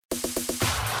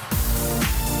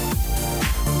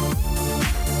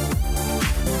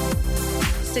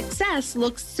Success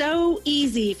looks so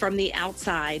easy from the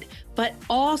outside, but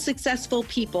all successful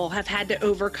people have had to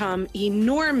overcome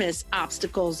enormous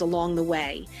obstacles along the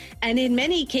way, and in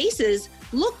many cases,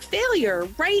 look failure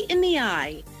right in the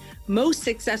eye. Most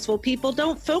successful people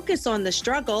don't focus on the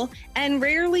struggle, and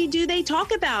rarely do they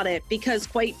talk about it because,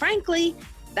 quite frankly,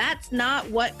 that's not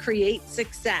what creates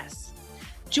success.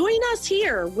 Join us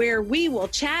here where we will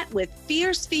chat with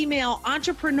fierce female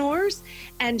entrepreneurs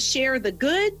and share the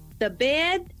good, the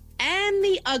bad, and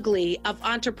the ugly of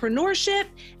entrepreneurship,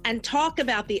 and talk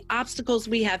about the obstacles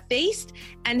we have faced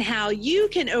and how you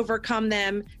can overcome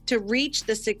them to reach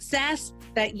the success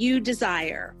that you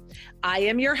desire. I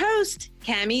am your host,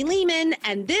 Cami Lehman,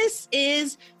 and this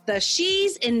is the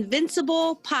She's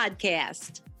Invincible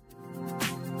podcast.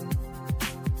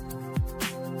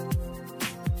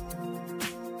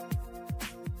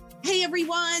 Hey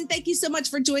everyone, thank you so much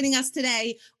for joining us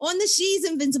today on the She's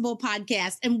Invincible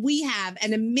podcast. And we have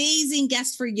an amazing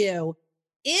guest for you.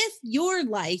 If your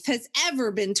life has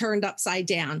ever been turned upside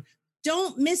down,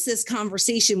 don't miss this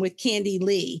conversation with Candy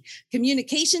Lee,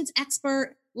 communications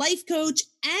expert, life coach,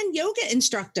 and yoga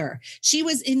instructor. She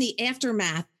was in the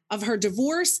aftermath of her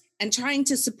divorce and trying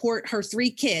to support her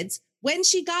 3 kids when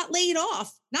she got laid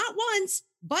off, not once,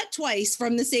 but twice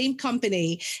from the same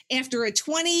company after a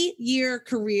 20-year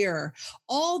career.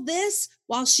 All this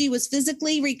while she was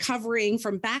physically recovering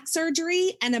from back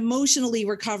surgery and emotionally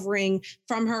recovering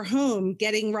from her home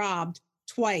getting robbed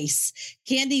twice.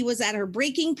 Candy was at her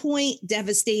breaking point,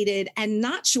 devastated, and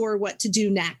not sure what to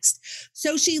do next.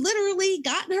 So she literally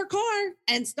got in her car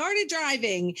and started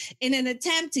driving in an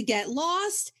attempt to get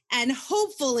lost and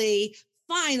hopefully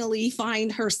finally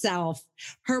find herself.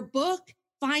 Her book,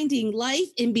 Finding Life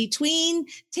in Between,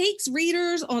 takes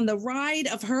readers on the ride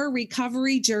of her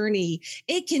recovery journey.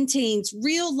 It contains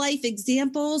real life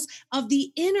examples of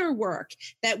the inner work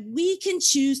that we can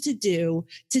choose to do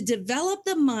to develop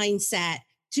the mindset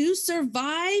to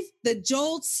survive the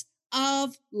jolts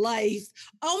of life.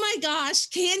 Oh my gosh,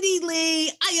 Candy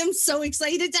Lee, I am so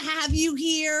excited to have you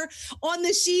here on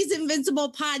the She's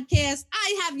Invincible podcast.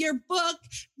 I have your book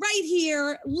right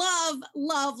here. Love,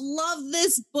 love, love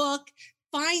this book.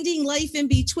 Finding Life in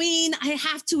Between. I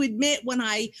have to admit, when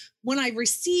I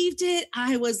received it,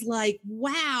 I was like,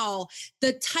 wow,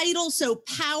 the title so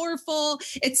powerful.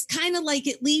 It's kind of like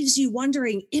it leaves you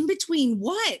wondering, in between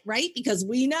what, right? Because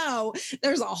we know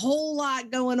there's a whole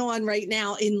lot going on right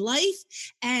now in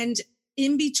life, and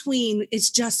in between,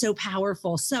 it's just so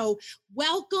powerful. So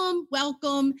welcome,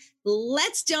 welcome.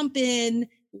 Let's jump in.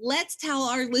 Let's tell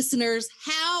our listeners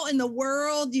how in the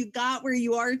world you got where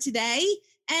you are today.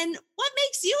 And what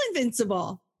makes you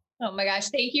invincible? Oh my gosh.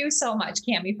 Thank you so much,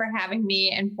 Cami, for having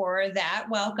me and for that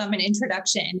welcome and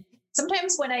introduction.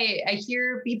 Sometimes when I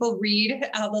hear people read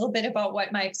a little bit about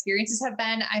what my experiences have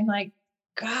been, I'm like,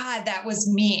 God, that was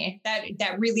me.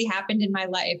 That really happened in my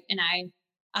life. And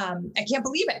I can't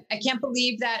believe it. I can't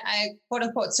believe that I quote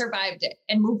unquote survived it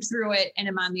and moved through it and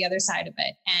I'm on the other side of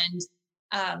it. And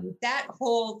that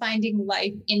whole finding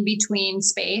life in between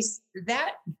space,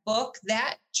 that book,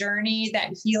 that journey, that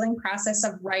healing process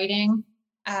of writing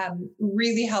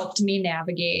really helped me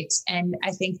navigate. And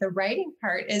I think the writing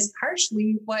part is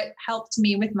partially what helped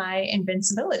me with my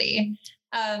invincibility.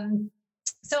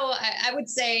 So I would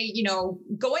say,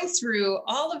 going through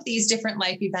all of these different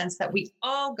life events that we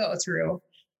all go through,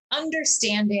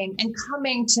 understanding and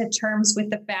coming to terms with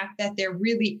the fact that there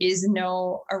really is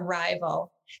no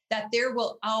arrival, that there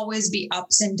will always be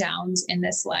ups and downs in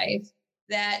this life,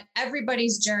 that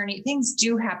everybody's journey, things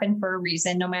do happen for a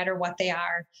reason, no matter what they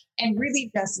are. And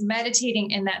really just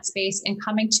meditating in that space and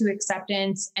coming to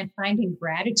acceptance and finding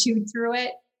gratitude through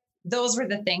it. Those were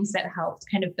the things that helped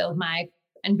kind of build my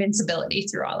invincibility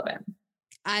through all of it.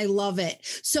 I love it.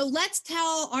 So let's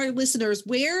tell our listeners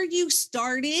where you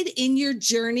started in your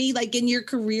journey, like in your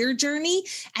career journey,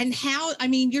 and how,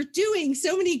 you're doing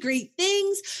so many great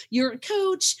things. You're a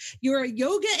coach, you're a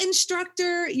yoga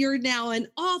instructor, you're now an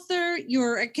author,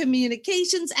 you're a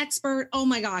communications expert. Oh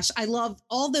my gosh, I love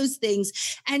all those things.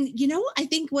 And, I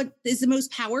think what is the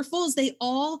most powerful is they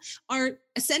all are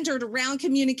centered around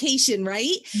communication,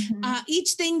 right? Mm-hmm.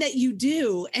 Each thing that you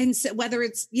do. And so whether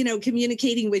it's,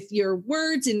 communicating with your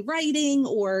words in writing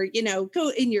or,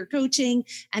 in your coaching,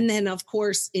 and then of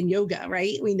course in yoga,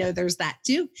 right? We know there's that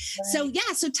too.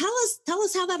 Right. So tell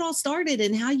us how that all started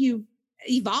and how you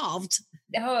evolved.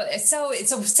 Oh, so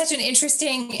it's such an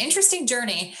interesting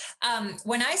journey.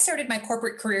 When I started my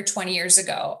corporate career 20 years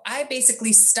ago, I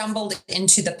basically stumbled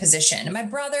into the position. My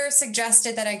brother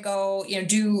suggested that I go,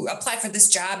 apply for this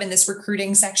job in this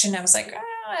recruiting section. I was like,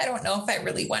 I don't know if I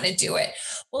really want to do it.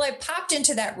 Well, I popped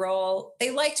into that role.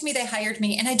 They liked me, they hired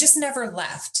me, and I just never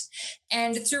left.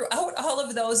 And throughout all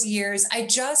of those years, I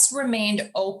just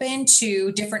remained open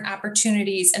to different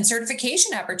opportunities and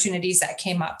certification opportunities that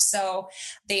came up. So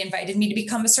they invited me to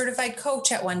become a certified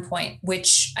coach at one point,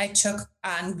 which I took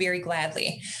on very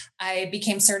gladly. I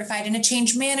became certified in a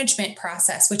change management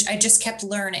process, which I just kept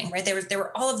learning, right? There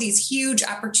were all of these huge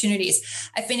opportunities.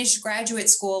 I finished graduate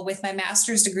school with my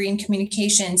master's degree in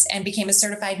communications and became a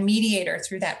certified mediator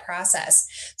through that process.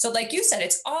 So like you said,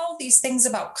 it's all these things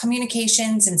about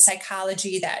communications and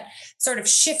psychology that sort of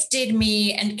shifted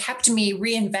me and kept me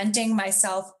reinventing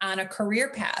myself on a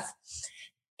career path.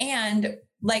 And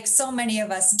like so many of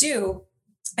us do,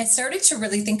 I started to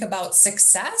really think about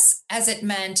success as it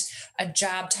meant a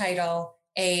job title,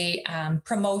 a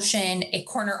promotion, a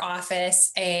corner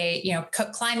office,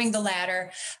 climbing the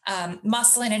ladder,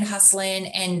 muscling and hustling,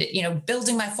 and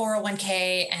building my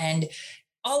 401k, and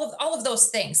all of those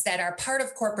things that are part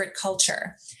of corporate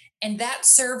culture. And that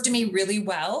served me really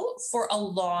well for a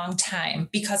long time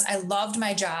because I loved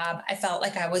my job. I felt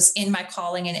like I was in my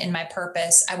calling and in my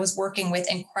purpose. I was working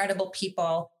with incredible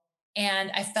people, and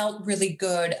I felt really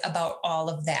good about all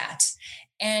of that.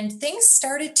 And things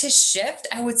started to shift.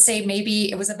 I would say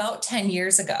maybe it was about 10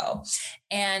 years ago.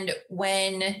 And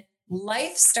when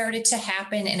life started to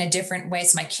happen in a different way.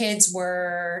 So my kids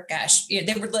were,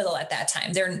 they were little at that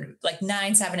time. They're like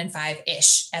 9, 7, and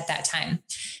 5-ish at that time.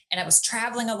 And I was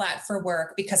traveling a lot for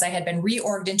work because I had been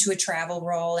reorged into a travel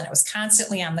role and I was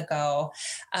constantly on the go.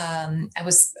 I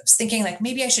was thinking like,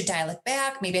 maybe I should dial it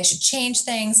back. Maybe I should change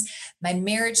things. My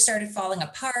marriage started falling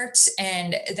apart,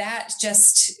 and that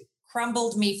just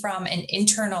crumbled me from an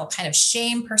internal kind of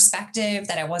shame perspective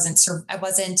that I wasn't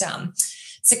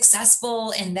successful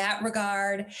in that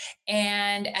regard.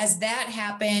 And as that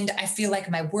happened, I feel like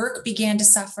my work began to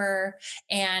suffer,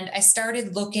 and I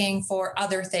started looking for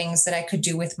other things that I could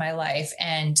do with my life.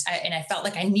 And I felt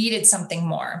like I needed something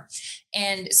more.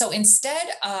 And so instead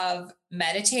of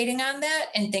meditating on that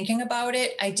and thinking about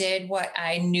it, I did what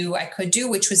I knew I could do,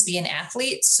 which was be an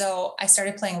athlete. So I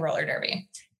started playing roller derby.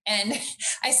 And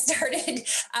I started,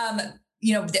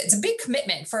 it's a big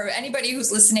commitment for anybody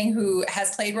who's listening who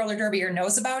has played roller derby or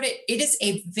knows about it. It is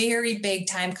a very big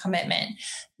time commitment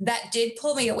that did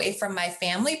pull me away from my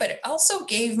family, but it also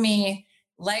gave me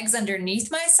legs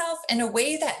underneath myself in a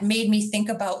way that made me think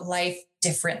about life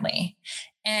differently.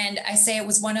 And I say it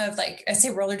was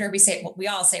roller derby saved, we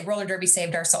all say roller derby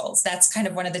saved our souls. That's kind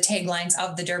of one of the taglines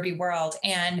of the derby world.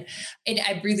 And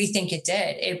I really think it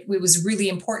did. It was really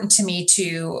important to me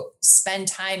to spend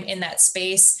time in that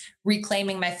space,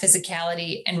 reclaiming my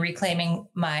physicality and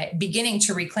beginning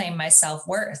to reclaim my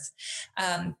self-worth.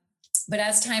 But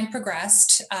as time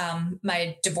progressed,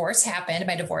 my divorce happened.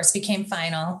 My divorce became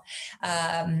final.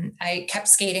 I kept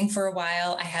skating for a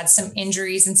while. I had some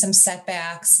injuries and some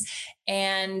setbacks.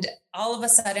 And all of a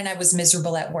sudden, I was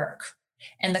miserable at work.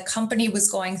 And the company was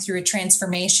going through a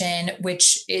transformation,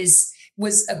 which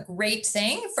was a great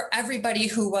thing for everybody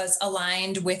who was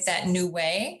aligned with that new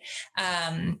way.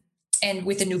 And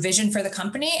with a new vision for the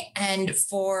company. And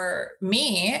for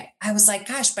me, I was like,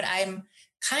 gosh, but I'm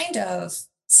kind of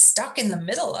stuck in the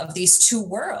middle of these two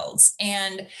worlds.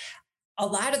 And a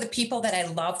lot of the people that I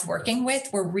loved working with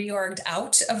were reorged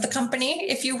out of the company,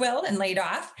 if you will, and laid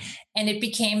off. And it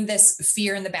became this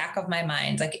fear in the back of my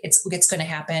mind. Like it's going to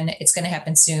happen. It's going to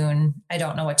happen soon. I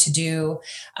don't know what to do.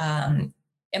 Am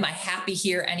I happy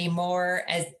here anymore?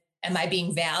 Am I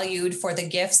being valued for the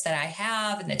gifts that I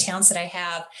have and the talents that I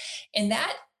have? And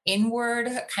that inward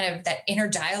kind of that inner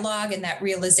dialogue and that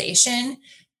realization,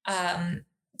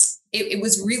 it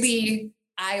was really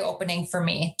eye-opening for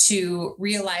me to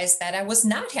realize that I was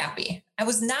not happy. I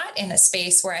was not in a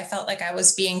space where I felt like I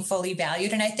was being fully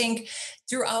valued. And I think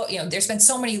throughout, there's been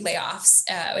so many layoffs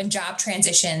and job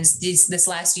transitions this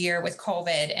last year with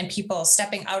COVID and people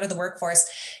stepping out of the workforce.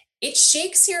 It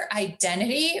shakes your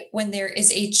identity when there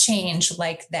is a change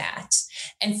like that.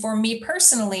 And for me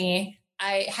personally,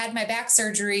 I had my back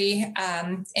surgery,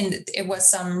 and it was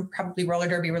some probably roller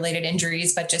derby related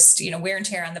injuries, but just, wear and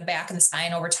tear on the back and the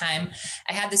spine over time.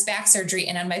 I had this back surgery,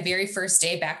 and on my very first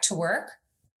day back to work,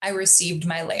 I received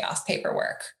my layoff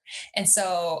paperwork. And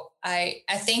so I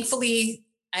thankfully,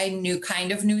 I knew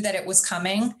that it was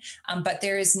coming, but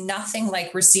there is nothing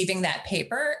like receiving that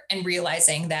paper and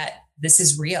realizing that this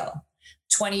is real.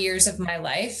 20 years of my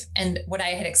life and what I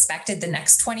had expected the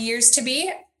next 20 years to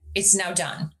be, it's now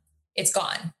done. It's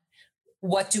gone.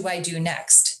 What do I do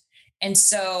next? And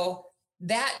so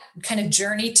that kind of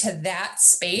journey to that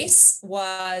space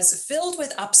was filled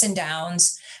with ups and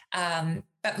downs.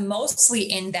 But mostly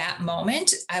in that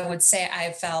moment, I would say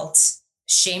I felt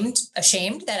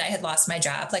ashamed that I had lost my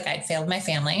job, like I'd failed my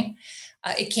family.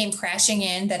 It came crashing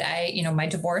in that my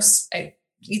divorce,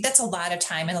 that's a lot of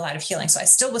time and a lot of healing. So I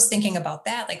still was thinking about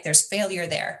that, like there's failure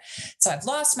there. So I've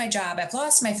lost my job, I've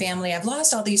lost my family, I've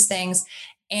lost all these things.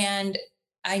 And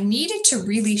I needed to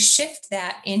really shift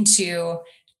that into,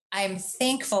 I'm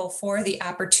thankful for the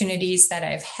opportunities that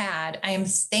I've had. I am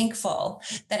thankful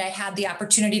that I had the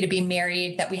opportunity to be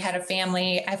married, that we had a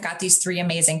family. I've got these 3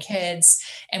 amazing kids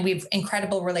and we've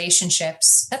incredible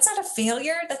relationships. That's not a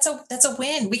failure. That's a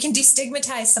win. We can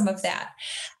destigmatize some of that.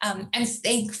 I'm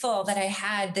thankful that I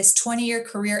had this 20-year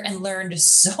career and learned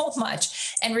so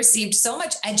much and received so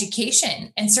much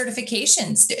education and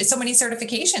certifications, so many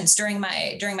certifications during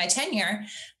my tenure.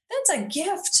 That's a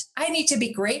gift. I need to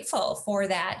be grateful for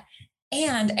that.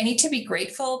 And I need to be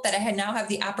grateful that I now have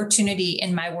the opportunity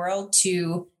in my world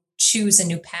to choose a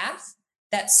new path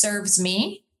that serves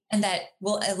me and that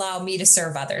will allow me to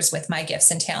serve others with my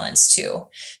gifts and talents too.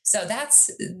 So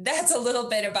that's a little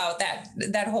bit about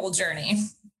that whole journey.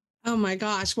 Oh my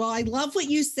gosh. Well, I love what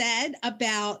you said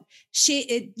about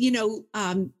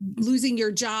losing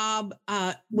your job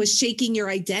was shaking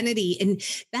your identity. And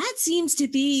that seems to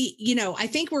be, I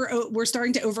think we're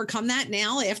starting to overcome that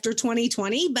now after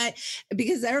 2020, but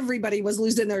because everybody was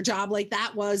losing their job, like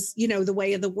that was, the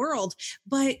way of the world.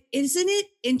 But isn't it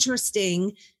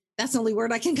interesting? That's the only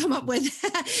word I can come up with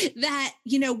that,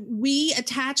 we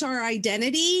attach our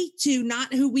identity to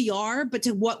not who we are, but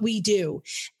to what we do.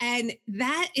 And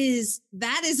that is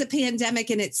a pandemic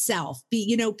in itself.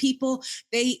 People,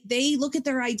 they look at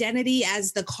their identity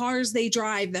as the cars they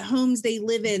drive, the homes they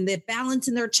live in, the balance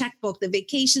in their checkbook, the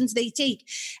vacations they take.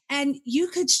 And you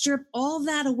could strip all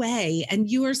that away and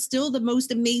you are still the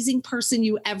most amazing person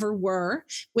you ever were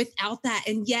without that.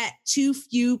 And yet too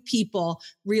few people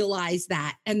realize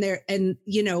that.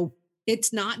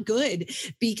 It's not good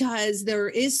because there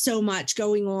is so much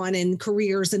going on in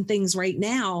careers and things right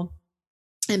now.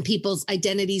 And people's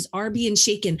identities are being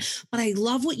shaken. But I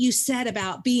love what you said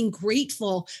about being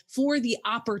grateful for the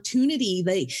opportunity.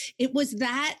 It was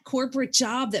that corporate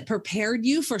job that prepared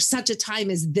you for such a time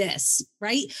as this,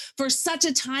 right? For such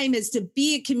a time as to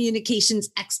be a communications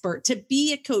expert, to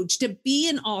be a coach, to be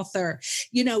an author,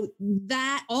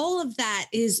 that all of that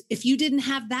is, if you didn't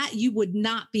have that, you would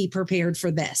not be prepared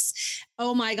for this.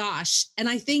 Oh my gosh. And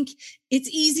I think it's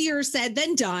easier said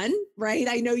than done, right?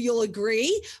 I know you'll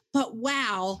agree, but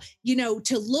wow,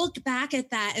 to look back at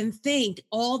that and think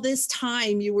all this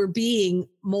time you were being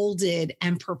molded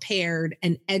and prepared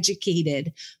and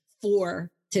educated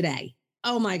for today.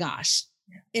 Oh my gosh.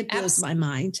 It blows my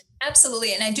mind.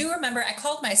 Absolutely. And I do remember I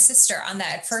called my sister on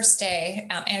that first day.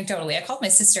 Anecdotally, I called my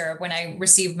sister when I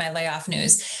received my layoff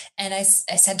news. And I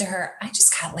said to her, I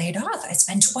just got laid off. It's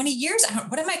been 20 years. I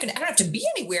don't have to be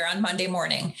anywhere on Monday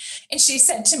morning. And she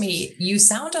said to me, you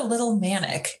sound a little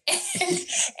manic.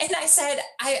 And I said,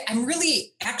 I'm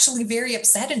really actually very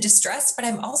upset and distressed, but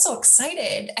I'm also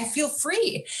excited. I feel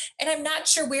free. And I'm not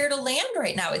sure where to land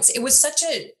right now. It was such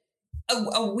a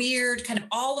weird kind of,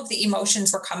 all of the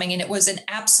emotions were coming in. It was an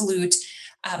absolute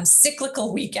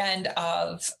cyclical weekend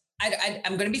of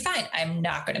I'm going to be fine. I'm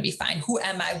not going to be fine. Who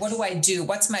am I? What do I do?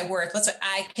 What's my worth?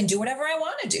 I can do whatever I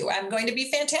want to do. I'm going to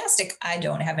be fantastic. I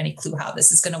don't have any clue how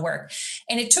this is going to work.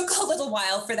 And it took a little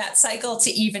while for that cycle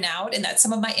to even out. And that's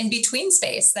some of my in-between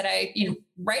space that I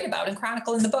write about and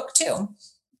chronicle in the book too.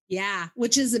 Yeah,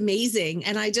 which is amazing.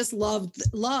 And I just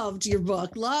loved your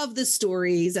book, love the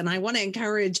stories. And I want to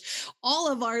encourage all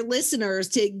of our listeners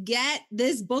to get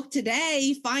this book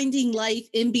today, Finding Life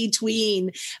in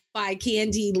Between by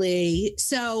Candy Lee.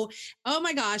 So, oh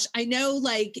my gosh, I know,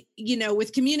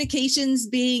 with communications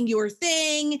being your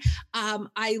thing,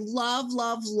 I love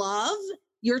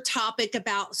your topic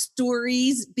about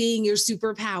stories being your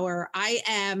superpower. I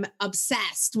am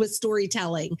obsessed with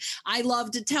storytelling. I love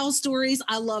to tell stories.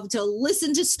 I love to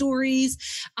listen to stories.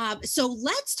 So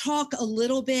let's talk a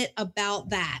little bit about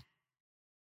that.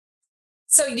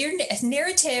 So your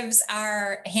narratives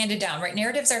are handed down, right?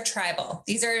 Narratives are tribal.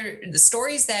 These are the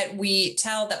stories that we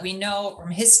tell, that we know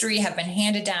from history, have been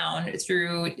handed down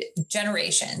through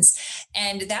generations.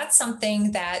 And that's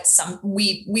something that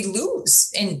we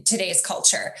lose in today's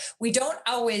culture. We don't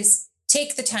always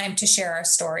take the time to share our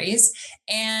stories.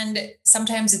 And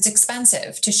sometimes it's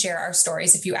expensive to share our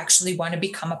stories if you actually want to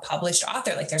become a published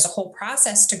author. Like there's a whole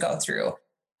process to go through.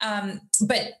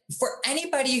 But for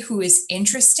anybody who is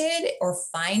interested or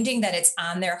finding that it's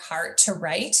on their heart to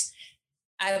write,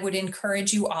 I would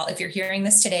encourage you all, if you're hearing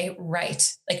this today,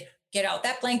 write get out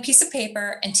that blank piece of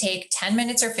paper and take 10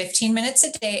 minutes or 15 minutes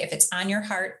a day if it's on your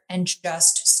heart and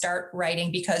just start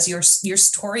writing, because your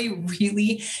story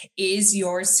really is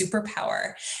your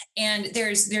superpower. And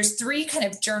there's 3 kind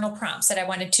of journal prompts that I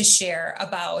wanted to share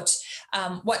about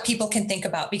what people can think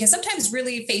about, because sometimes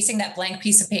really facing that blank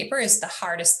piece of paper is the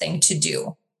hardest thing to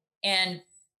do. And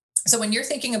so when you're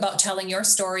thinking about telling your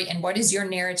story and what is your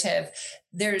narrative,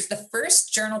 there's the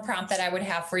first journal prompt that I would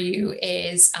have for you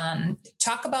is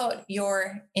talk about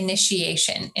your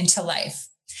initiation into life.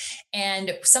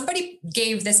 And somebody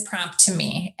gave this prompt to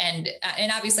me, and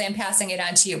obviously I'm passing it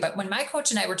on to you. But when my coach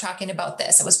and I were talking about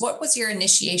this, it was, what was your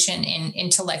initiation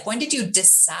into life? When did you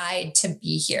decide to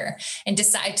be here and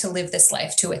decide to live this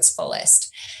life to its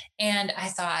fullest? And I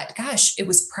thought, gosh, it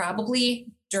was probably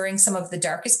during some of the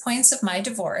darkest points of my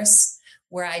divorce,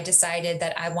 where I decided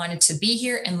that I wanted to be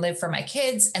here and live for my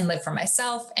kids and live for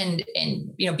myself and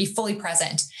be fully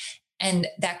present. And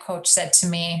that coach said to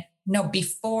me, no,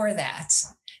 before that,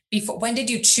 when did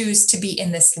you choose to be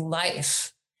in this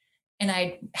life? And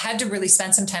I had to really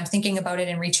spend some time thinking about it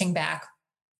and reaching back.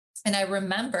 And I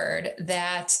remembered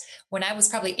that when I was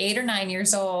probably 8 or 9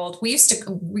 years old, we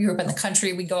grew up in the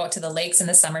country. We go out to the lakes in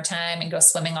the summertime and go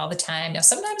swimming all the time. Now,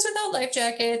 sometimes without life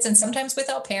jackets and sometimes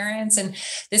without parents. And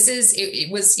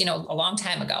it was, a long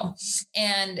time ago.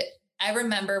 And I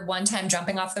remember one time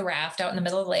jumping off the raft out in the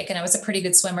middle of the lake, and I was a pretty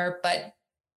good swimmer, but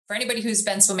for anybody who's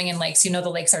been swimming in lakes, the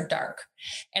lakes are dark.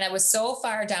 And I was so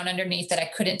far down underneath that I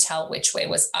couldn't tell which way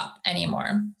was up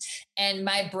anymore. And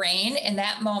my brain in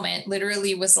that moment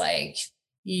literally was like,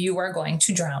 you are going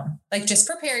to drown. Like, just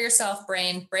prepare yourself,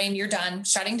 brain, you're done,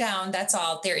 shutting down. That's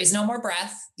all. There is no more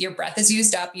breath. Your breath is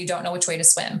used up. You don't know which way to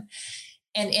swim.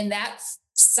 And in that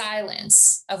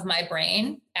silence of my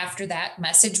brain, after that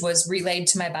message was relayed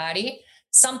to my body,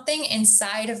 something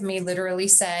inside of me literally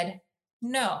said,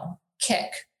 no,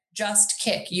 kick. Just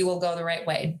kick. You will go the right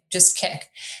way. Just kick.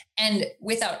 And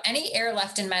without any air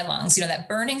left in my lungs, that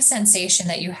burning sensation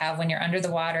that you have when you're under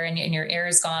the water and your air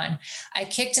is gone. I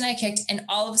kicked. And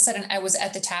all of a sudden I was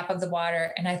at the top of the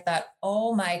water. And I thought,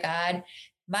 oh my God,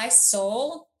 my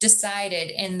soul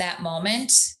decided in that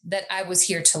moment that I was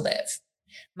here to live.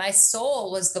 My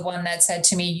soul was the one that said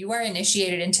to me, you are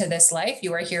initiated into this life.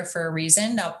 You are here for a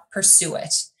reason. Now pursue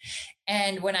it.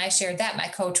 And when I shared that, my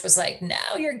coach was like,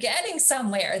 now you're getting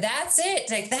somewhere. That's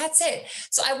it. That's it.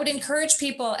 So I would encourage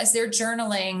people as they're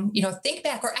journaling, think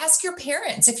back, or ask your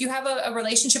parents. If you have a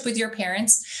relationship with your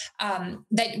parents,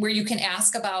 where you can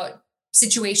ask about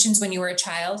situations when you were a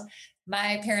child.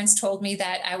 My parents told me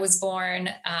that I was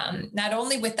born not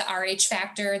only with the RH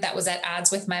factor that was at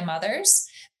odds with my mother's,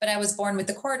 but I was born with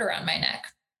the cord around my neck.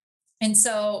 And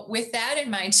so with that in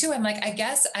mind too, I'm like, I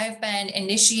guess I've been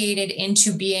initiated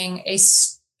into being a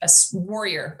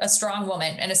warrior, a strong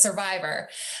woman, and a survivor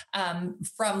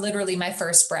from literally my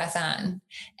first breath on.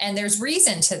 And there's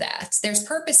reason to that. There's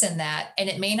purpose in that. And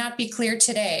it may not be clear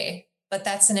today, but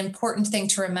that's an important thing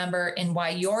to remember in why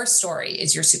your story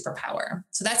is your superpower.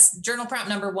 So that's journal prompt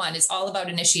number 1, is all about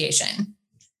initiation.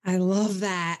 I love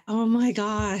that. Oh my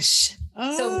gosh.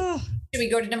 Oh. So should we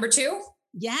go to number 2?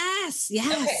 Yes.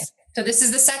 Okay. So this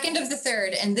is the second of the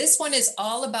third, and this one is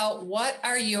all about what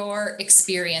are your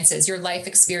experiences, your life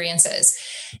experiences.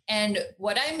 And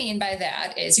what I mean by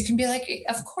that is you can be like,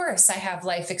 of course I have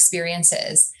life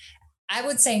experiences. I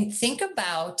would say, think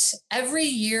about every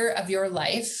year of your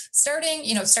life, starting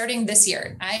this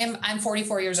year. I'm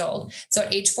 44 years old. So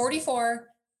at age 44,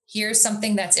 here's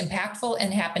something that's impactful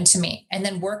and happened to me, and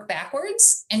then work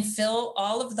backwards and fill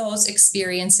all of those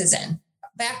experiences in.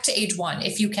 Back to age 1,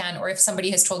 if you can, or if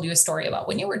somebody has told you a story about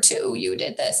when you were 2, you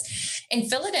did this, and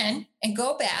fill it in and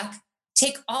go back.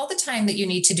 Take all the time that you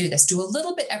need to do this. Do a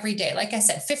little bit every day. Like I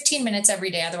said, 15 minutes every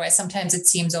day. Otherwise, sometimes it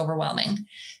seems overwhelming.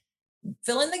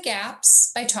 Fill in the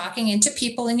gaps by talking into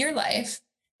people in your life.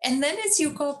 And then as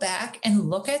you go back and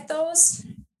look at those,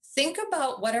 think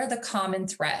about what are the common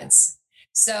threads.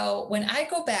 So when I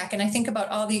go back and I think about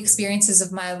all the experiences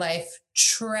of my life,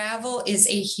 travel is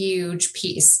a huge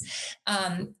piece.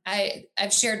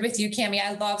 I've shared with you, Cami,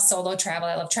 I love solo travel.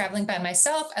 I love traveling by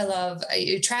myself. I love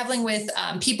traveling with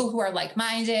people who are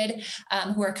like-minded,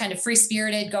 who are kind of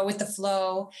free-spirited, go with the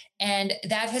flow. And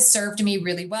that has served me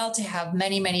really well to have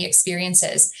many, many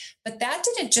experiences. But that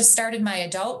didn't just start in my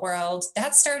adult world.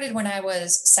 That started when I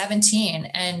was 17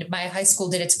 and my high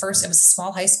school it was a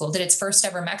small high school, did its first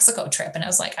ever Mexico trip. And I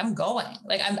was like, I'm going,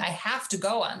 I have to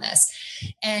go on this.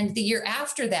 And the year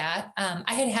after that,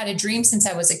 I had a dream since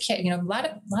I was a kid. A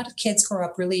lot of kids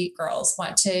girls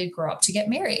want to grow up to get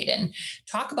married and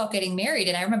talk about getting married.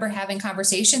 And I remember having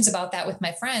conversations about that with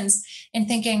my friends and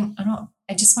thinking,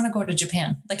 I just want to go to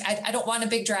Japan. Like, I don't want a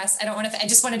big dress. I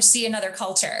just want to see another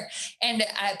culture.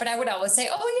 But I would always say,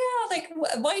 oh yeah,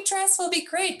 like white dress will be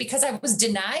great, because I was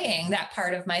denying that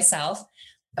part of myself.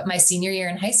 But my senior year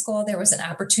in high school, there was an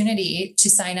opportunity to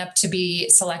sign up to be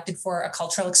selected for a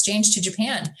cultural exchange to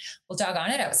Japan. Well,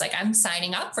 doggone it. I was like, I'm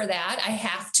signing up for that. I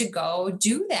have to go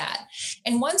do that.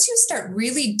 And once you start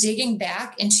really digging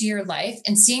back into your life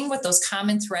and seeing what those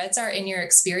common threads are in your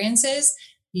experiences,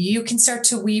 you can start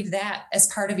to weave that as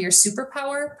part of your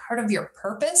superpower, part of your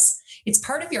purpose. It's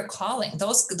part of your calling.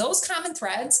 Those common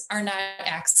threads are not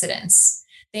accidents.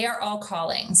 They are all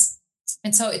callings.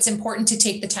 And so it's important to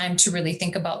take the time to really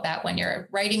think about that when you're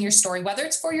writing your story, whether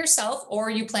it's for yourself or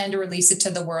you plan to release it to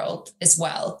the world as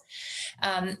well.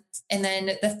 And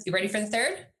then you ready for the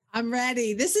third? I'm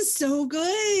ready. This is so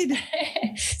good.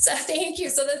 So thank you.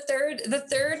 So the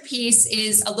third piece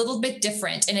is a little bit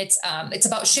different, and it's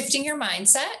about shifting your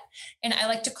mindset. And I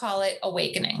like to call it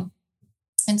awakening.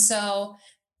 And so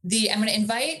I'm going to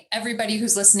invite everybody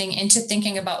who's listening into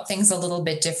thinking about things a little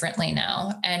bit differently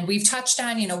now. And we've touched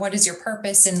on, what is your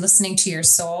purpose in listening to your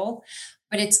soul?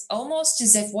 But it's almost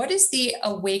as if, what is the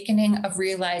awakening of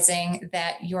realizing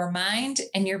that your mind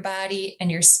and your body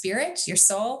and your spirit, your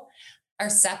soul, are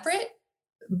separate,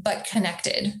 but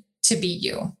connected to be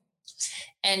you.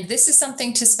 And this is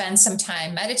something to spend some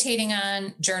time meditating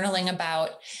on, journaling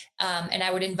about. And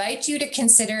I would invite you to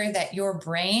consider that your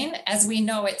brain, as we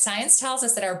know it, science tells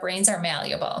us that our brains are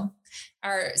malleable.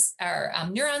 Our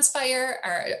neurons fire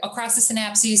across the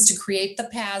synapses to create the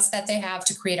paths that they have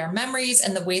to create our memories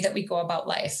and the way that we go about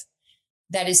life.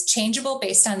 That is changeable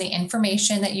based on the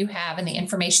information that you have and the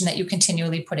information that you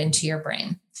continually put into your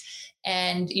brain.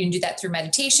 And you can do that through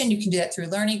meditation. You can do that through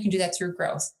learning. You can do that through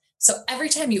growth. So every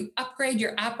time you upgrade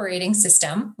your operating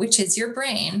system, which is your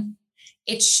brain,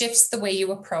 it shifts the way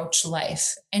you approach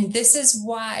life. And this is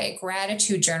why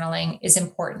gratitude journaling is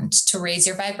important, to raise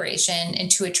your vibration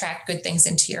and to attract good things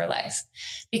into your life,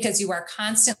 because you are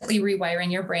constantly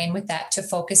rewiring your brain with that to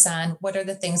focus on what are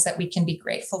the things that we can be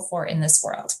grateful for in this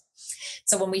world.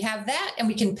 So when we have that, and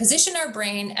we can position our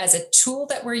brain as a tool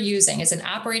that we're using, as an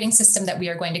operating system that we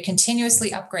are going to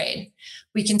continuously upgrade,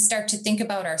 we can start to think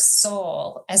about our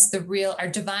soul as our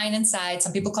divine inside.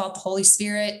 Some people call it the Holy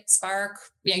Spirit, spark,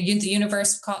 the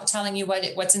universe telling you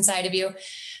what's inside of you.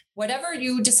 Whatever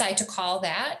you decide to call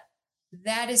that,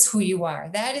 that is who you are.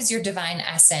 That is your divine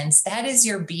essence. That is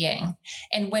your being.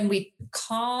 And when we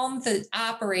calm the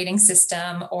operating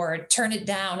system or turn it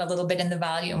down a little bit in the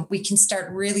volume, we can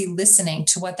start really listening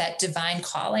to what that divine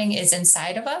calling is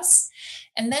inside of us.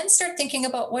 And then start thinking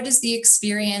about, what is the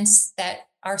experience that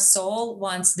our soul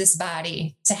wants this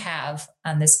body to have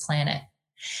on this planet.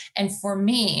 And for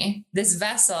me, this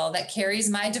vessel that carries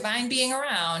my divine being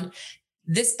around,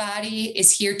 this body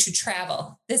is here to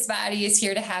travel. This body is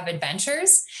here to have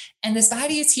adventures. And this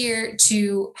body is here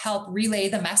to help relay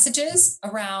the messages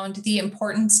around the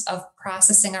importance of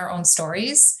processing our own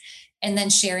stories and then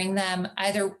sharing them,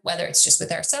 either whether it's just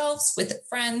with ourselves, with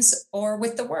friends, or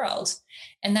with the world.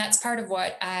 And that's part of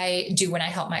what I do when I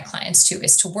help my clients too,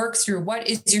 is to work through, what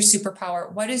is your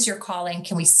superpower? What is your calling?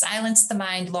 Can we silence the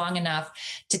mind long enough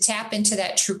to tap into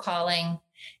that true calling,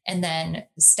 and then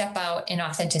step out in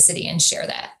authenticity and share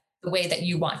that the way that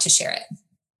you want to share it?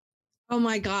 Oh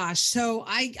my gosh. So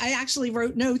I actually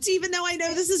wrote notes, even though I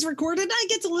know this is recorded. I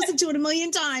get to listen to it a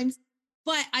million times.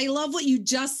 But I love what you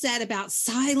just said about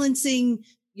silencing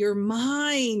your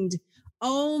mind.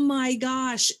 Oh my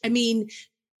gosh. I mean,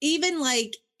 even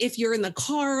like if you're in the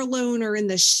car alone or in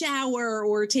the shower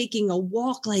or taking a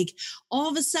walk, like all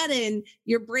of a sudden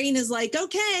your brain is like,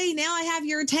 okay, now I have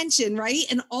your attention, right?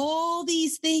 And all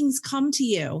these things come to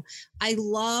you. I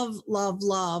love, love,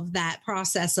 love that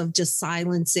process of just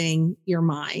silencing your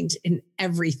mind and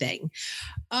everything.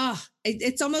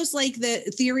 It's almost like the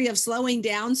theory of slowing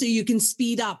down so you can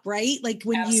speed up, right? Like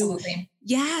when Absolutely.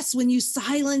 when you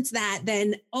silence that,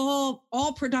 then all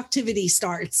productivity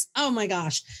starts. Oh my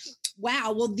gosh.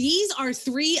 Wow. Well, these are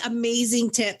 3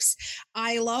 amazing tips.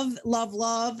 I love, love,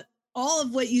 love all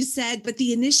of what you said, but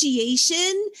the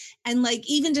initiation and like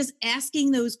even just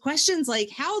asking those questions, like,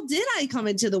 how did I come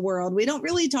into the world? We don't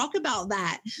really talk about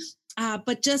that.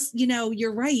 But just,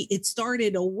 you're right. It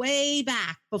started a way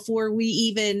back before we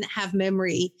even have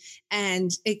memory,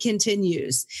 and it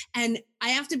continues. And I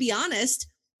have to be honest,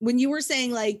 when you were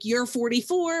saying like you're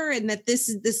 44 and that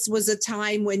this was a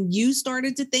time when you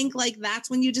started to think like that's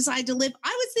when you decide to live,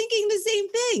 I was thinking the same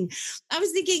thing. I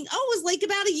was thinking, it was like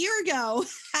about a year ago.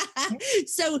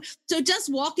 So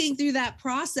just walking through that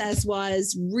process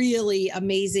was really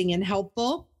amazing and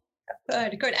helpful.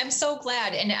 Good, good. I'm so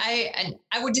glad. And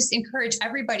I would just encourage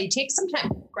everybody, take some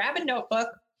time, grab a notebook,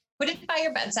 put it by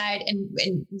your bedside,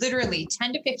 and literally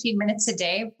 10 to 15 minutes a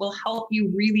day will help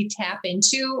you really tap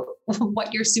into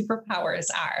what your superpowers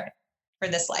are for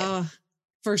this life.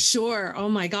 For sure. Oh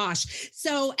my gosh.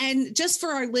 So, and just for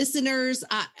our listeners,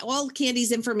 all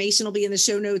Candy's information will be in the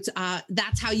show notes.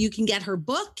 That's how you can get her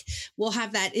book. We'll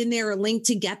have that in there, a link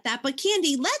to get that. But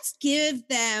Candy, let's give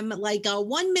them like a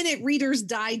 1-minute Reader's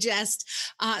Digest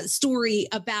story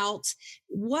about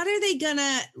what are they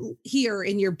gonna hear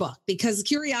in your book? Because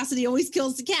curiosity always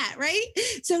kills the cat, right?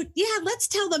 So yeah, let's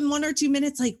tell them 1 or 2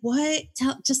 minutes, like what,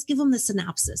 just give them the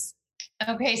synopsis.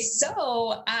 Okay,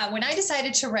 so when I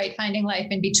decided to write Finding Life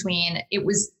in Between, it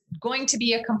was going to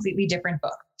be a completely different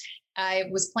book. I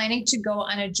was planning to go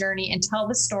on a journey and tell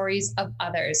the stories of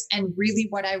others. And really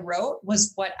what I wrote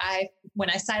was when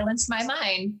I silenced my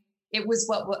mind, it was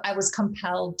what I was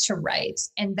compelled to write.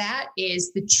 And that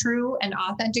is the true and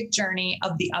authentic journey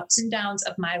of the ups and downs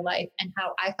of my life and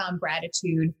how I found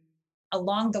gratitude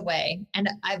along the way. And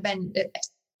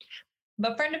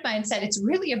a friend of mine said, it's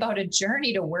really about a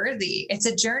journey to worthy. It's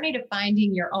a journey to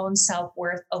finding your own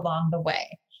self-worth along the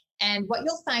way. And what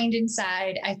you'll find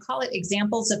inside, I call it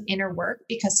examples of inner work,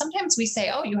 because sometimes we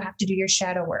say, oh, you have to do your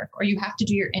shadow work or you have to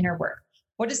do your inner work.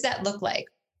 What does that look like?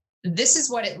 This is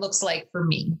what it looks like for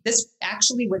me. This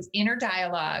actually was inner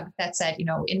dialogue that said,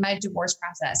 in my divorce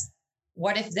process,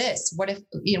 what if this, what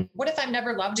if I'm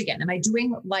never loved again? Am I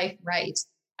doing life right?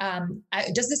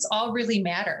 Does this all really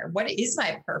matter? What is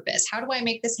my purpose? How do I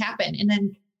make this happen? And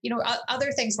then,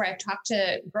 other things where I've talked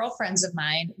to girlfriends of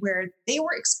mine where they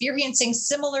were experiencing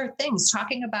similar things,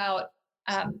 talking about,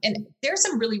 and there's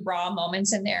some really raw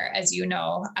moments in there, as you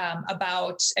know,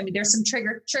 there's some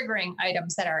triggering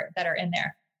items that are in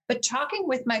there, but talking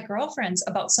with my girlfriends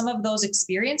about some of those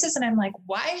experiences. And I'm like,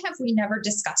 why have we never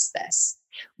discussed this?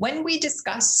 When we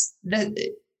discuss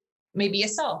maybe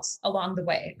assaults along the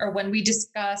way, or when we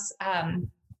discuss,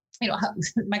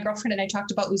 my girlfriend and I talked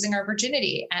about losing our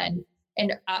virginity, and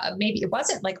maybe it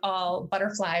wasn't like all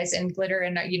butterflies and glitter,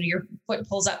 and your foot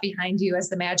pulls up behind you as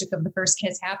the magic of the first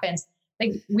kiss happens.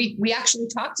 Like we actually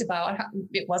talked about how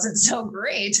it wasn't so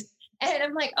great, and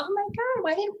I'm like, oh my God,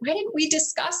 why didn't we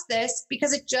discuss this?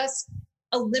 Because it just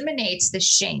eliminates the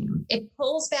shame. It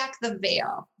pulls back the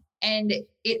veil. And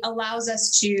it allows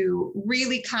us to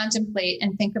really contemplate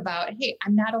and think about, hey,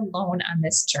 I'm not alone on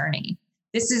this journey.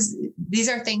 These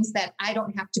are things that I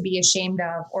don't have to be ashamed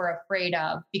of or afraid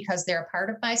of because they're a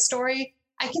part of my story.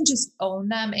 I can just own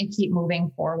them and keep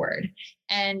moving forward.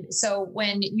 And so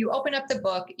when you open up the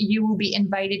book, you will be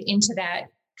invited into that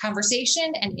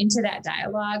conversation and into that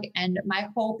dialogue. And my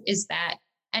hope is that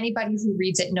anybody who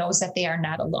reads it knows that they are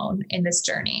not alone in this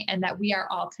journey and that we are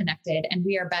all connected and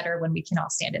we are better when we can all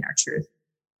stand in our truth.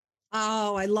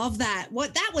 Oh, I love that.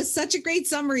 That was such a great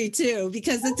summary too,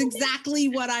 because it's exactly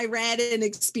what I read and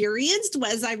experienced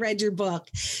as I read your book.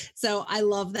 So I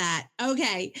love that.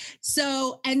 Okay.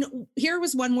 So, and here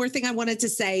was one more thing I wanted to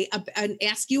say and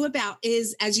ask you about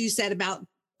is, as you said, about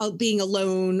being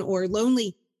alone or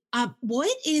lonely.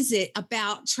 What is it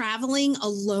about traveling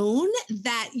alone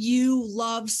that you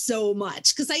love so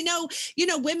much? Because I know,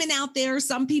 women out there,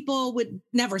 some people would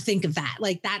never think of that.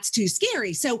 Like that's too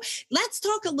scary. So let's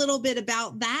talk a little bit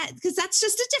about that, because that's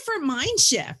just a different mind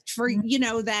shift for,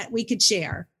 that we could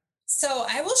share. So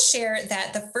I will share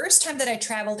that the first time that I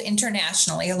traveled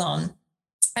internationally alone,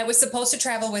 I was supposed to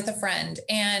travel with a friend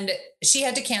and she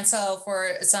had to cancel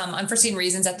for some unforeseen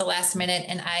reasons at the last minute.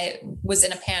 And I was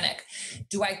in a panic.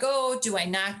 Do I go? Do I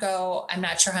not go? I'm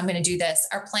not sure how I'm going to do this.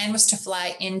 Our plan was to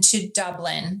fly into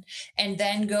Dublin and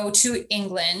then go to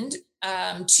England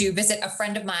to visit a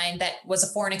friend of mine that was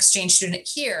a foreign exchange student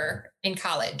here in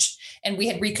college. And we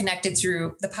had reconnected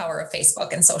through the power of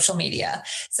Facebook and social media.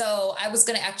 So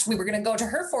we were going to go to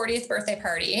her 40th birthday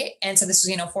party. And so this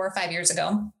was, 4 or 5 years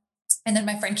ago. And then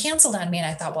my friend canceled on me and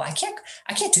I thought, well, I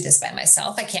can't do this by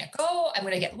myself. I can't go. I'm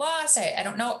going to get lost. I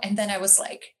don't know. And then I was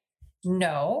like,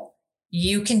 no,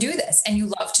 you can do this. And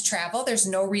you love to travel. There's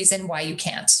no reason why you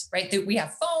can't, right? We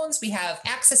have phones, we have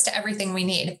access to everything we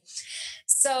need.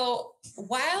 So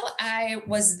while I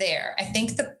was there, I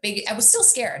think I was still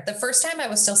scared. The first time I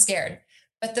was still scared.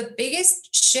 But the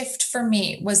biggest shift for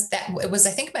me was that it was,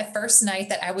 I think, my first night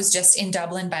that I was just in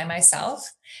Dublin by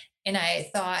myself. And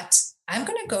I thought, I'm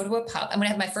going to go to a pub. I'm going to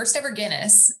have my first ever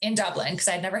Guinness in Dublin because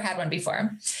I'd never had one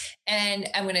before. And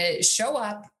I'm going to show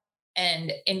up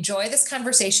and enjoy this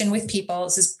conversation with people.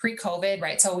 This is pre-COVID,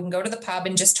 right? So we can go to the pub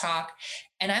and just talk.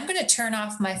 And I'm going to turn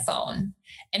off my phone.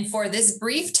 And for this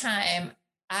brief time,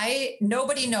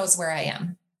 nobody knows where I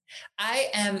am. I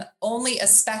am only a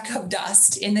speck of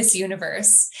dust in this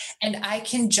universe, and I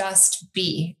can just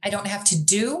be. I don't have to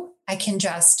do, I can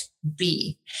just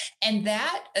be. And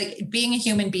that, being a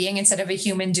human being instead of a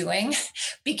human doing,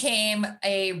 became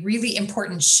a really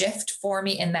important shift for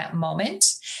me in that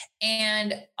moment.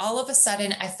 And all of a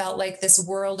sudden, I felt like this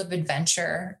world of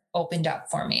adventure opened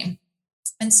up for me.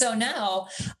 And so now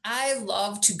I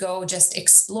love to go just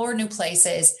explore new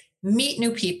places, meet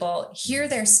new people, hear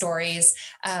their stories.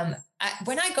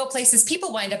 When I go places,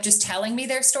 people wind up just telling me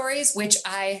their stories, which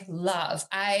I love.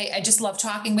 I just love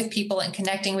talking with people and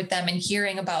connecting with them and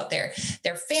hearing about their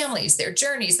families, their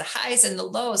journeys, the highs and the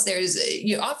lows.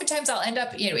 Oftentimes I'll end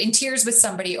up, in tears with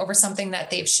somebody over something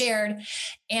that they've shared.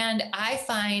 And I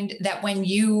find that when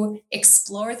you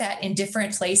explore that in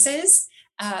different places,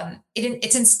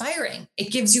 it's inspiring.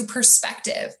 It gives you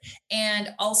perspective.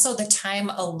 And also the time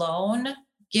alone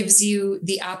gives you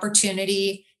the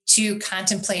opportunity to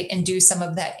contemplate and do some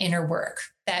of that inner work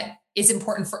that is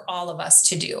important for all of us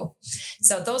to do.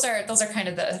 So those are kind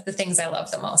of the things I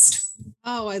love the most.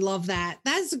 Oh, I love that.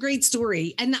 That's a great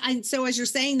story. And so as you're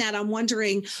saying that, I'm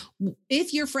wondering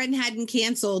if your friend hadn't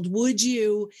canceled, would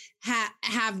you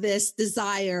have this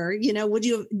desire? Would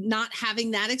you not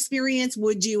having that experience?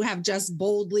 Would you have just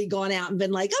boldly gone out and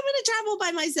been like, I'm going to travel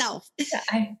by myself?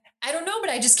 I don't know, but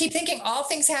I just keep thinking all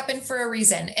things happen for a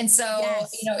reason. And so,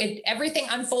 yes. Everything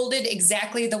unfolded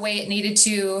exactly the way it needed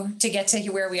to get to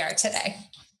where we are today.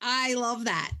 I love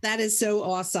that. That is so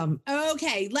awesome.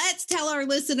 Okay, let's tell our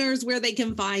listeners where they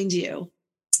can find you.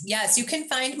 Yes, you can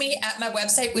find me at my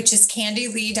website, which is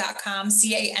candyleigh.com,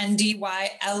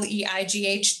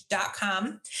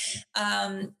 CANDYLEIGH.com.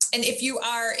 And if you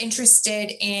are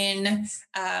interested in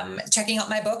checking out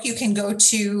my book, you can go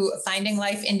to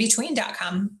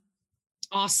findinglifeinbetween.com.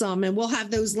 Awesome. And we'll have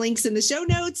those links in the show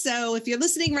notes. So if you're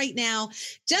listening right now,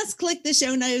 just click the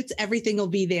show notes. Everything will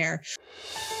be there.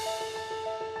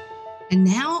 And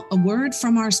now a word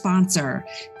from our sponsor.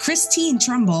 Christine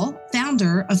Trumbull,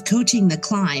 founder of Coaching the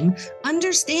Climb,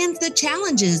 understands the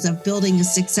challenges of building a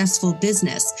successful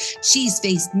business. She's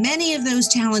faced many of those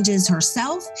challenges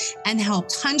herself and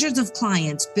helped hundreds of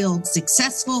clients build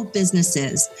successful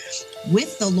businesses.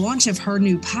 With the launch of her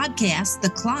new podcast, The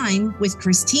Climb with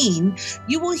Christine,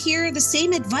 you will hear the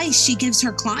same advice she gives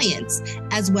her clients,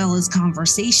 as well as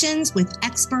conversations with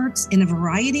experts in a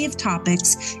variety of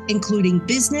topics, including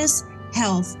business,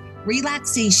 health,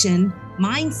 relaxation,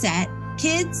 mindset,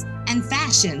 kids, and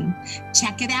fashion.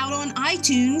 Check it out on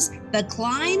iTunes, The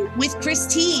Climb with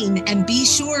Christine, and be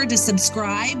sure to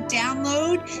subscribe,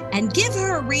 download, and give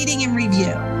her a rating and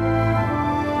review.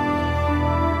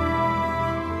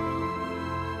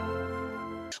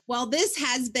 Well, this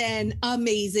has been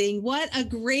amazing. What a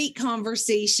great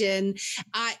conversation.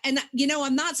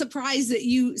 I'm not surprised that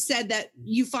you said that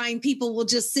you find people will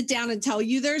just sit down and tell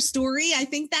you their story. I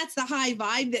think that's the high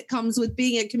vibe that comes with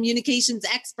being a communications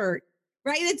expert,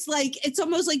 right? It's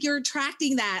almost like you're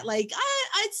attracting that. Like,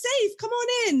 it's safe. Come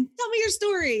on in. Tell me your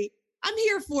story. I'm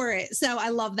here for it. So I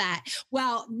love that.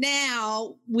 Well,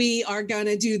 now we are going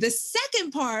to do the second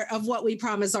part of what we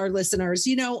promise our listeners.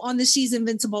 On the She's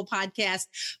Invincible podcast,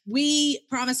 we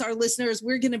promise our listeners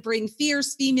we're going to bring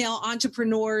fierce female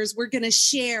entrepreneurs. We're going to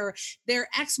share their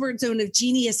expert zone of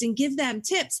genius and give them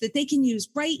tips that they can use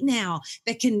right now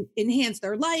that can enhance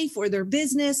their life or their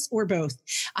business or both.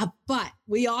 But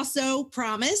we also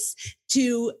promise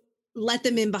to let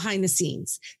them in behind the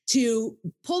scenes, to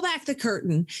pull back the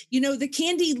curtain. The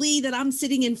Candy Leigh that I'm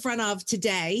sitting in front of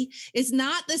today is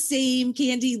not the same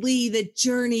Candy Leigh that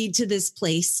journeyed to this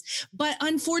place. But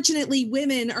unfortunately,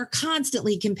 women are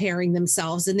constantly comparing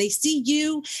themselves, and they see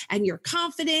you and you're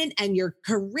confident and you're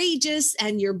courageous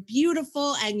and you're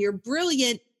beautiful and you're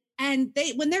brilliant. And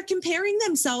when they're comparing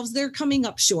themselves, they're coming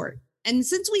up short. And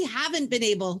since we haven't been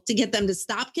able to get them to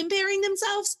stop comparing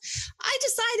themselves, I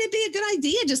decided it'd be a good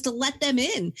idea just to let them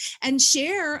in and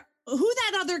share who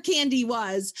that other Candy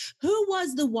was. Who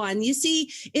was the one? You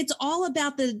see, it's all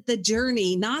about the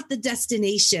journey, not the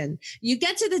destination. You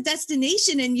get to the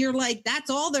destination and you're like,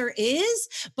 that's all there is.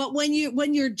 But when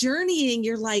you're journeying,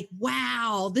 you're like,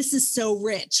 wow, this is so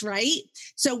rich, right?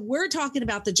 So we're talking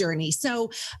about the journey.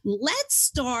 So let's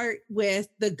start with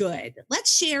the good.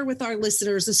 Let's share with our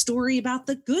listeners a story about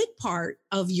the good part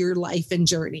of your life and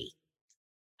journey.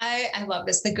 I love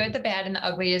this. The good, the bad, and the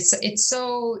ugly it's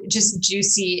so just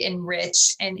juicy and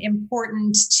rich and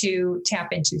important to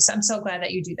tap into. So I'm so glad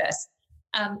that you do this.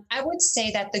 I would say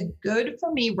that the good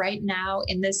for me right now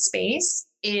in this space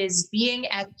is being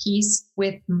at peace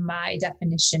with my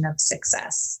definition of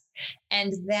success.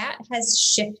 And that has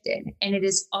shifted, and it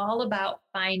is all about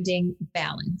finding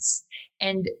balance.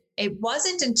 And it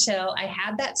wasn't until I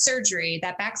had that surgery,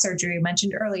 that back surgery I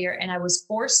mentioned earlier, and I was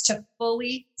forced to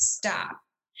fully stop,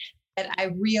 that I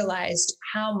realized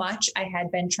how much I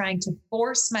had been trying to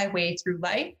force my way through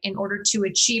life in order to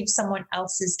achieve someone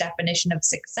else's definition of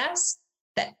success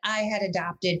that I had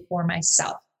adopted for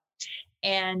myself.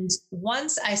 And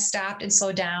once I stopped and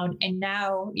slowed down, and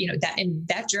now, that in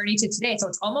that journey to today, so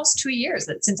it's almost 2 years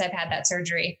since I've had that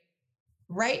surgery.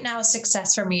 Right now,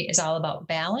 success for me is all about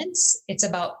balance. It's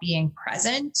about being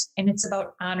present, and it's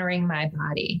about honoring my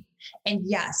body. And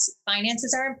yes,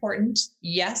 finances are important.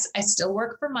 Yes, I still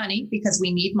work for money because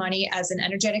we need money as an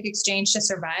energetic exchange to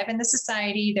survive in the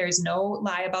society. There's no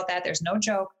lie about that. There's no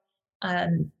joke.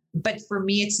 But for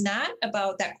me, it's not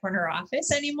about that corner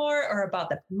office anymore or about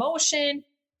the promotion.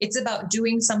 It's about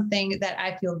doing something that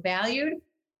I feel valued.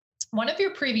 One of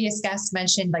your previous guests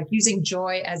mentioned like using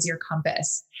joy as your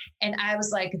compass. And I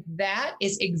was like, that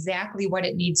is exactly what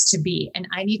it needs to be. And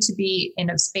I need to be in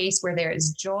a space where there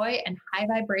is joy and high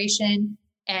vibration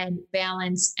and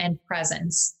balance and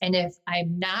presence. And if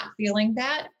I'm not feeling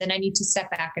that, then I need to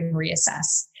step back and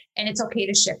reassess. And it's okay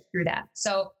to shift through that.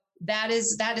 So that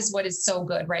is what is so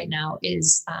good right now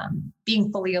is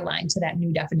being fully aligned to that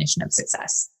new definition of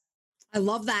success. I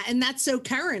love that. And that's so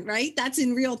current, right? That's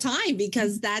in real time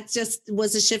because that just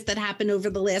was a shift that happened over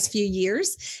the last few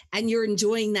years and you're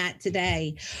enjoying that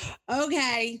today.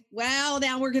 Okay. Well,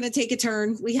 now we're going to take a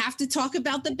turn. We have to talk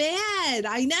about the bad.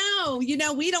 I know,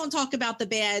 we don't talk about the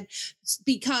bad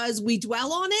because we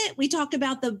dwell on it. We talk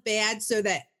about the bad so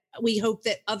that we hope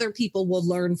that other people will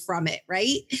learn from it,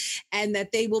 right? And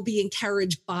that they will be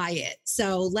encouraged by it.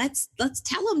 So let's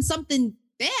tell them something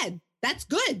bad. That's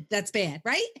good. That's bad,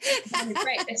 right?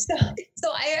 Right. So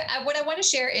what I want to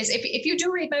share is if you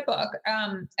do read my book,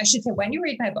 I should say when you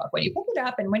read my book, when you pick it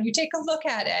up and when you take a look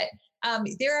at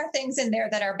it, there are things in there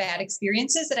that are bad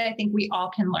experiences that I think we all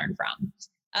can learn from.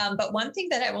 But one thing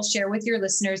that I will share with your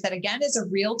listeners that again is a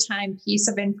real-time piece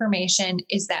of information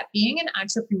is that being an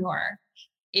entrepreneur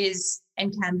is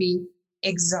and can be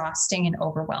exhausting and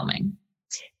overwhelming.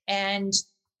 And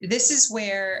this is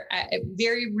where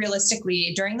very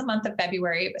realistically, during the month of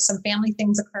February, some family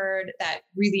things occurred that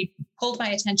really pulled my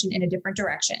attention in a different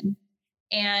direction.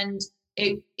 And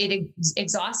it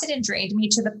exhausted and drained me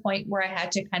to the point where I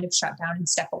had to kind of shut down and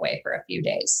step away for a few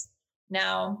days.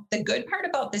 Now, the good part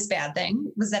about this bad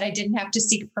thing was that I didn't have to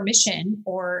seek permission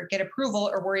or get approval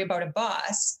or worry about a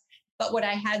boss. But what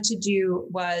I had to do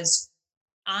was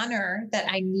honor that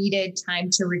I needed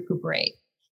time to recuperate.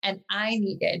 And I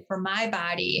needed for my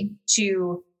body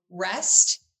to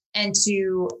rest and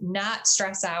to not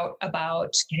stress out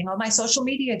about getting all my social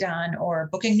media done or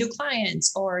booking new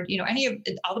clients or, any of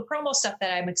all the promo stuff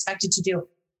that I'm expected to do.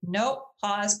 Nope,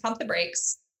 pause, pump the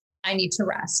brakes. I need to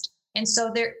rest. And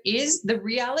so the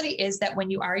reality is that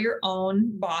when you are your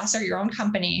own boss or your own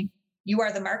company, you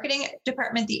are the marketing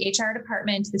department, the HR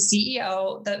department, the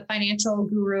CEO, the financial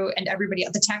guru, and everybody,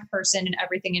 the tech person and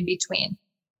everything in between.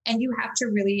 And you have to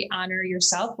really honor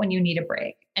yourself when you need a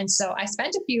break. And so I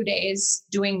spent a few days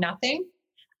doing nothing.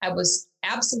 I was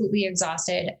absolutely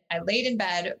exhausted. I laid in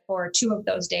bed for 2 of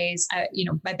those days.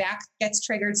 My back gets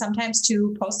triggered sometimes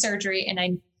too post-surgery. And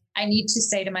I need to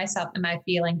say to myself, am I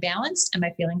feeling balanced? Am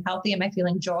I feeling healthy? Am I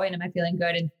feeling joy? And am I feeling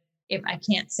good? And if I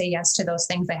can't say yes to those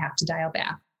things, I have to dial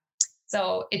back.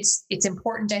 So it's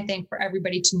important, I think, for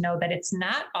everybody to know that it's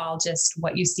not all just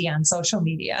what you see on social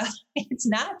media. It's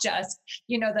not just,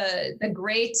 the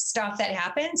great stuff that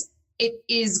happens. It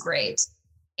is great.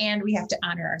 And we have to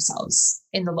honor ourselves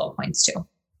in the low points too.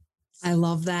 I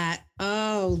love that.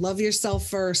 Oh, love yourself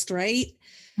first, right?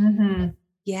 Mm-hmm.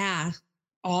 Yeah.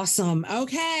 Awesome.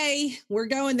 Okay. We're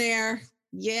going there.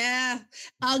 Yeah.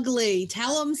 Ugly.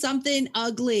 Tell them something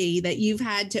ugly that you've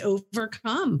had to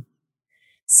overcome.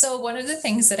 So one of the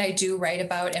things that I do write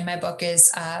about in my book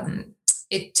is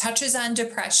it touches on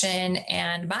depression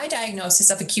and my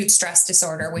diagnosis of acute stress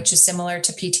disorder, which is similar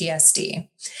to PTSD.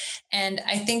 And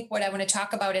I think what I want to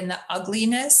talk about in the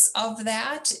ugliness of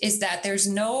that is that there's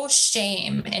no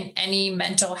shame in any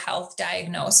mental health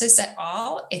diagnosis at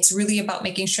all. It's really about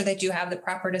making sure that you have the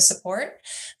proper support.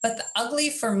 But the ugly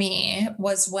for me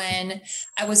was when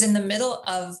I was in the middle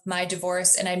of my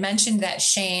divorce and I mentioned that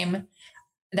shame,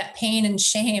 that pain and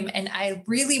shame. And I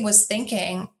really was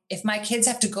thinking, if my kids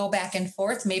have to go back and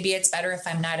forth, maybe it's better if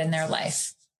I'm not in their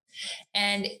life.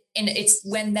 And it's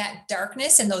when that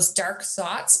darkness and those dark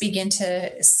thoughts begin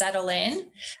to settle in.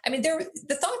 I mean,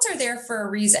 the thoughts are there for a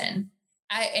reason.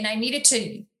 I needed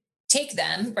to take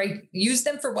them, right? Use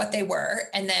them for what they were,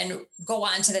 and then go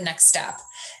on to the next step.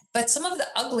 But some of the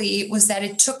ugly was that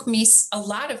it took me a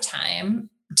lot of time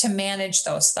to manage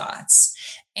those thoughts.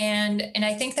 And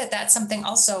I think that that's something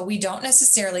also we don't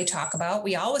necessarily talk about.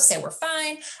 We always say, we're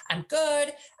fine, I'm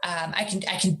good, I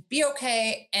can be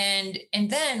okay. And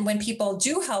then when people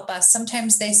do help us,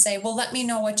 sometimes they say, well, let me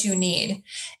know what you need.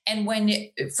 And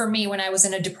for me, when I was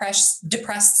in a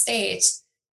depressed state,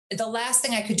 the last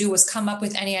thing I could do was come up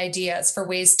with any ideas for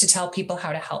ways to tell people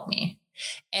how to help me.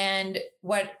 And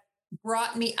what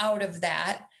brought me out of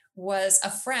that was a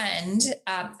friend,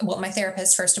 my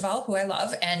therapist, first of all, who I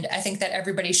love. And I think that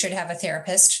everybody should have a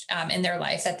therapist in their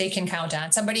life that they can count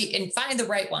on. Somebody, and find the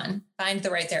right one, find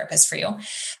the right therapist for you.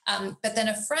 But then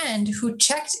a friend who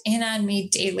checked in on me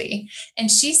daily. And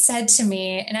she said to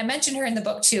me, and I mentioned her in the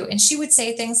book too, and she would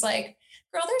say things like,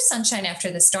 girl, there's sunshine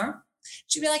after the storm.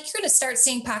 She'd be like, you're going to start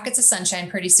seeing pockets of sunshine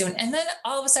pretty soon. And then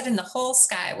all of a sudden the whole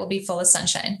sky will be full of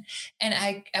sunshine. And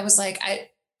I was like,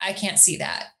 I can't see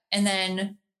that. And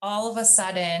then all of a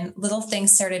sudden, little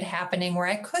things started happening where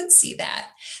I could see that.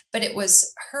 But it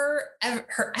was her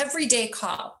everyday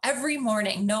call every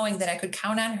morning, knowing that I could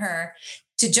count on her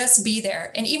to just be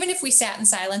there. And even if we sat in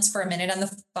silence for a minute on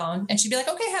the phone, and she'd be like,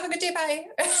 okay, have a good day, bye.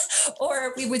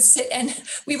 Or we would sit and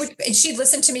she'd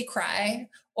listen to me cry,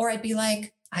 or I'd be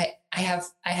like, I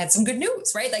had some good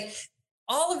news, right? Like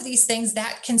all of these things,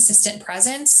 that consistent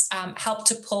presence helped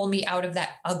to pull me out of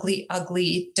that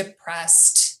ugly,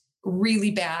 depressed, really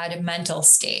bad mental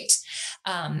state.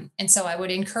 And so I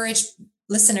would encourage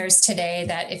listeners today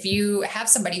that if you have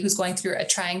somebody who's going through a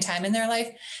trying time in their life,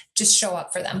 just show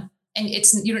up for them. And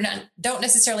you don't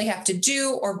necessarily have to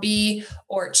do or be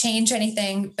or change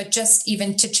anything, but just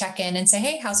even to check in and say,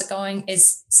 hey, how's it going,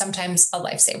 is sometimes a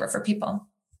lifesaver for people.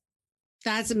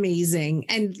 That's amazing.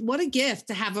 And what a gift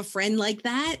to have a friend like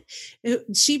that.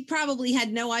 She probably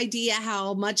had no idea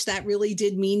how much that really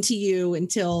did mean to you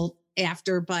until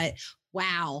after, but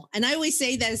wow. And I always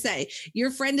say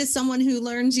your friend is someone who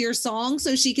learns your song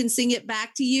so she can sing it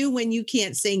back to you when you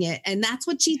can't sing it. And that's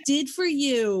what she did for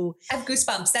you. I have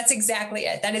goosebumps. That's exactly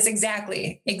it. That is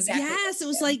exactly. Yes. It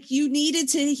was like you needed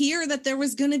to hear that there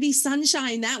was going to be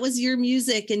sunshine. That was your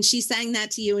music. And she sang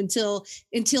that to you until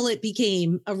it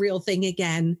became a real thing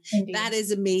again. Indeed. That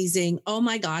is amazing. Oh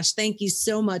my gosh. Thank you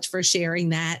so much for sharing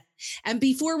that. And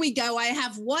before we go, I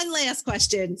have one last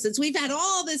question. Since we've had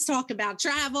all this talk about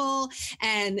travel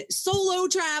and solo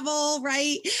travel,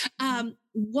 right?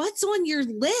 What's on your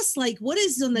list? Like, what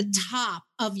is on the top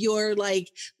of your, like,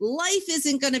 life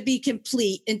isn't going to be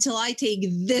complete until I take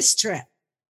this trip?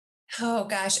 Oh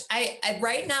gosh. I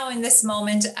right now in this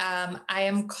moment, I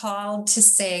am called to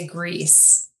say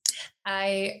Greece.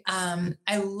 I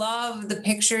love the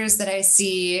pictures that I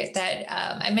see that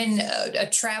I'm in a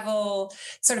travel,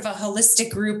 sort of a holistic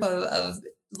group of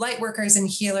light workers and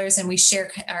healers, and we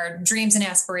share our dreams and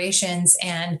aspirations.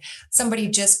 And somebody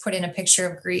just put in a picture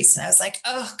of Greece, and I was like,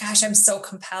 oh gosh, I'm so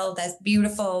compelled. That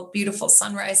beautiful, beautiful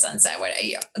sunrise, sunset,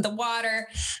 the water.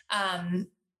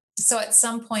 So at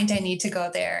some point I need to go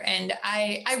there, and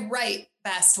I write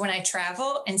best when I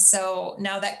travel. And so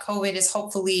now that COVID is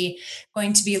hopefully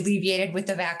going to be alleviated with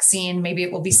the vaccine, maybe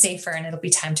it will be safer and it'll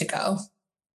be time to go.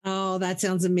 Oh, that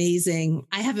sounds amazing.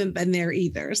 I haven't been there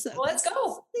either. So well, let's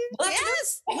go.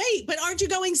 Yes. Wait, but aren't you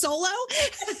going solo?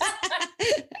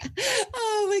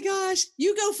 Oh my gosh.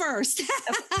 You go first.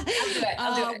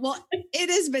 I'll do it. Well, it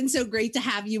has been so great to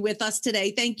have you with us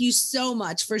today. Thank you so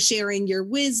much for sharing your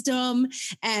wisdom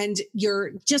and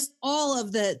your just all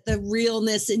of the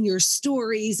realness in your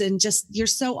stories, and just you're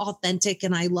so authentic.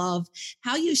 And I love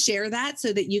how you share that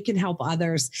so that you can help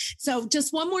others. So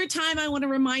just one more time, I want to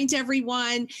remind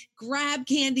everyone, grab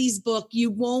Candy's book. You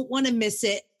won't want to miss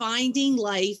it. Finding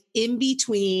Life in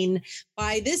Between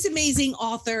by this amazing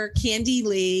author, Candy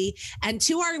Lee. And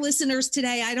to our listeners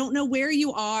today, I don't know where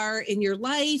you are in your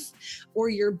life or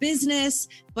your business,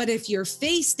 but if you're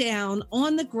face down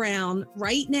on the ground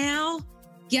right now,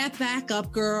 get back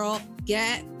up, girl.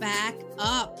 Get back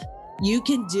up. You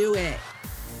can do it.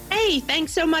 Hey,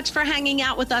 thanks so much for hanging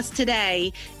out with us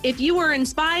today. If you were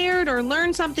inspired or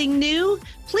learned something new,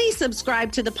 please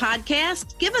subscribe to the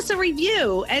podcast, give us a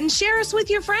review, and share us with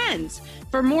your friends.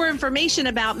 For more information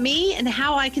about me and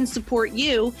how I can support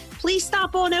you, please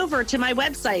stop on over to my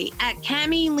website at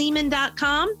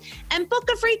CamiLehman.com and book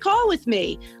a free call with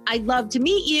me. I'd love to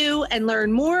meet you and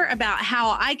learn more about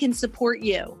how I can support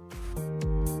you.